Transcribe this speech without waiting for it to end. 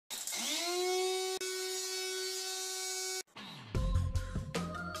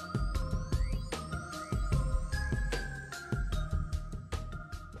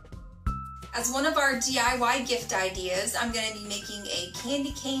As one of our DIY gift ideas, I'm going to be making a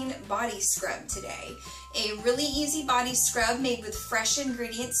candy cane body scrub today. A really easy body scrub made with fresh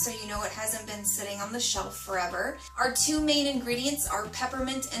ingredients so you know it hasn't been sitting on the shelf forever. Our two main ingredients are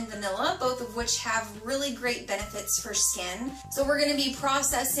peppermint and vanilla, both of which have really great benefits for skin. So we're going to be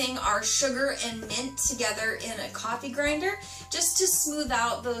processing our sugar and mint together in a coffee grinder just to smooth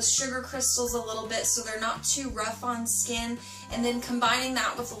out those sugar crystals a little bit so they're not too rough on skin, and then combining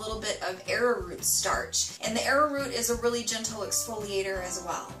that with a little bit of arrowroot starch. And the arrowroot is a really gentle exfoliator as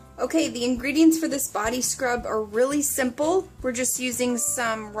well. Okay, the ingredients for this body scrub are really simple. We're just using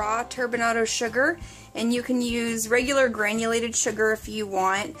some raw turbinado sugar, and you can use regular granulated sugar if you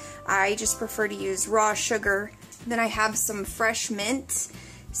want. I just prefer to use raw sugar. Then I have some fresh mint,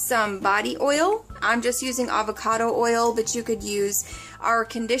 some body oil. I'm just using avocado oil, but you could use our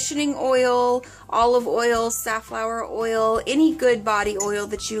conditioning oil, olive oil, safflower oil, any good body oil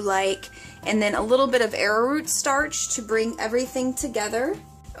that you like, and then a little bit of arrowroot starch to bring everything together.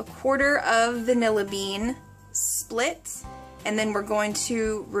 A quarter of vanilla bean split, and then we're going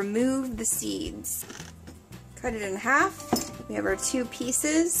to remove the seeds. Cut it in half. We have our two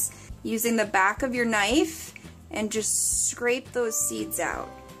pieces. Using the back of your knife and just scrape those seeds out.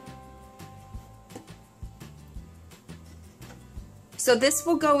 So this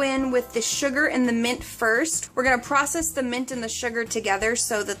will go in with the sugar and the mint first. We're going to process the mint and the sugar together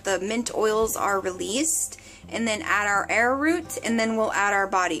so that the mint oils are released, and then add our arrowroot, and then we'll add our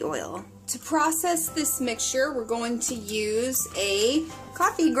body oil. To process this mixture, we're going to use a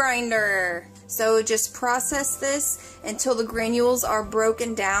coffee grinder. So just process this until the granules are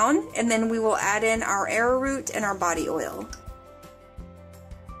broken down, and then we will add in our arrowroot and our body oil.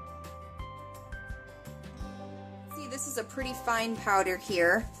 See, this is a pretty fine powder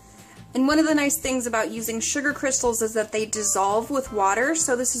here. And one of the nice things about using sugar crystals is that they dissolve with water,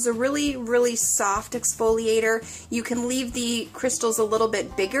 so this is a really, really soft exfoliator. You can leave the crystals a little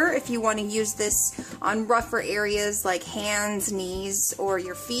bit bigger if you want to use this on rougher areas like hands, knees, or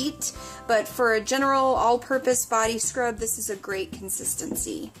your feet. But for a general all-purpose body scrub, this is a great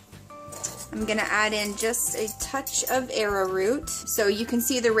consistency. I'm going to add in just a touch of arrowroot. So you can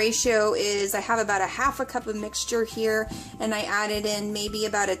see the ratio is, I have about a half a cup of mixture here, and I added in maybe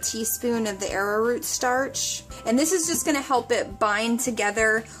about a teaspoon of the arrowroot starch. And this is just going to help it bind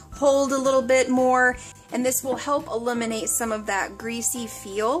together, hold a little bit more, and this will help eliminate some of that greasy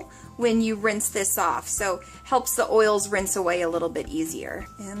feel when you rinse this off. So helps the oils rinse away a little bit easier.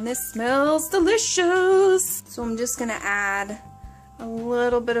 And this smells delicious. So I'm just going to add a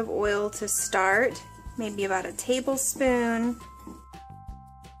little bit of oil to start, maybe about a tablespoon.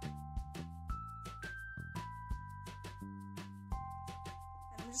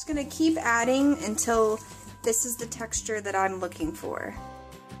 I'm just going to keep adding until this is the texture that I'm looking for.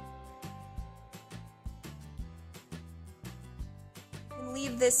 And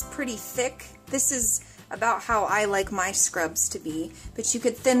leave this pretty thick. This is about how I like my scrubs to be, but you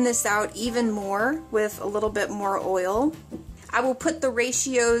could thin this out even more with a little bit more oil. I will put the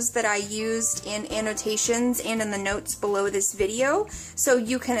ratios that I used in annotations and in the notes below this video, so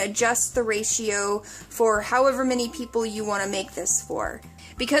you can adjust the ratio for however many people you want to make this for.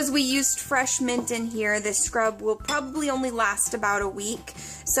 Because we used fresh mint in here, this scrub will probably only last about a week,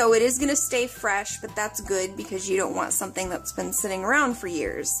 so it is going to stay fresh, but that's good because you don't want something that's been sitting around for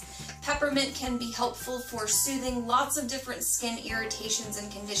years. Peppermint can be helpful for soothing lots of different skin irritations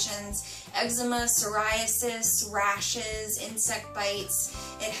and conditions: eczema, psoriasis, rashes, insect bites.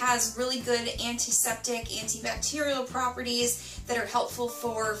 It has really good antiseptic, antibacterial properties that are helpful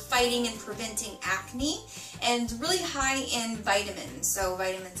for fighting and preventing acne, and really high in vitamins. So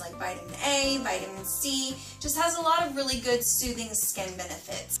vitamins like vitamin A, vitamin C, just has a lot of really good soothing skin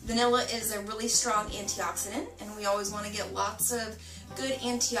benefits. Vanilla is a really strong antioxidant, and we always want to get lots of good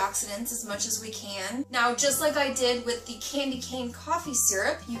antioxidants as much as we can. Now, just like I did with the candy cane coffee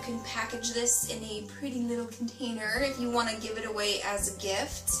syrup, you can package this in a pretty little container if you want to give it away as a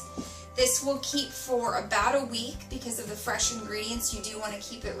gift. This will keep for about a week because of the fresh ingredients. You do want to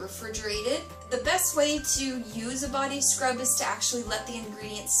keep it refrigerated. The best way to use a body scrub is to actually let the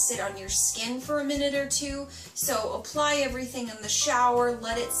ingredients sit on your skin for a minute or two. So apply everything in the shower,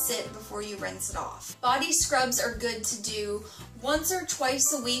 let it sit before you rinse it off. Body scrubs are good to do once or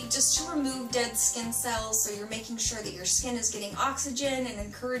twice a week just to remove dead skin cells, so you're making sure that your skin is getting oxygen and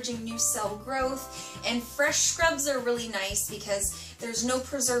encouraging new cell growth. And fresh scrubs are really nice because there's no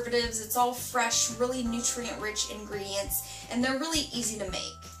preservatives, it's all fresh, really nutrient-rich ingredients, and they're really easy to make.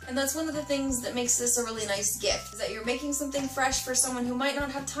 And that's one of the things that makes this a really nice gift, is that you're making something fresh for someone who might not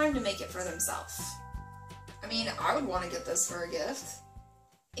have time to make it for themselves. I mean, I would want to get this for a gift.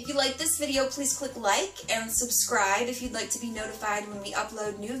 If you like this video, please click like and subscribe if you'd like to be notified when we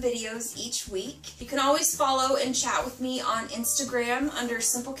upload new videos each week. You can always follow and chat with me on Instagram under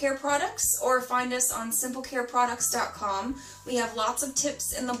Simple Care Products, or find us on simplecareproducts.com. We have lots of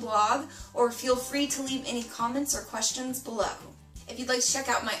tips in the blog, or feel free to leave any comments or questions below. If you'd like to check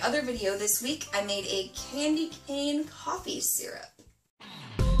out my other video this week, I made a candy cane coffee syrup.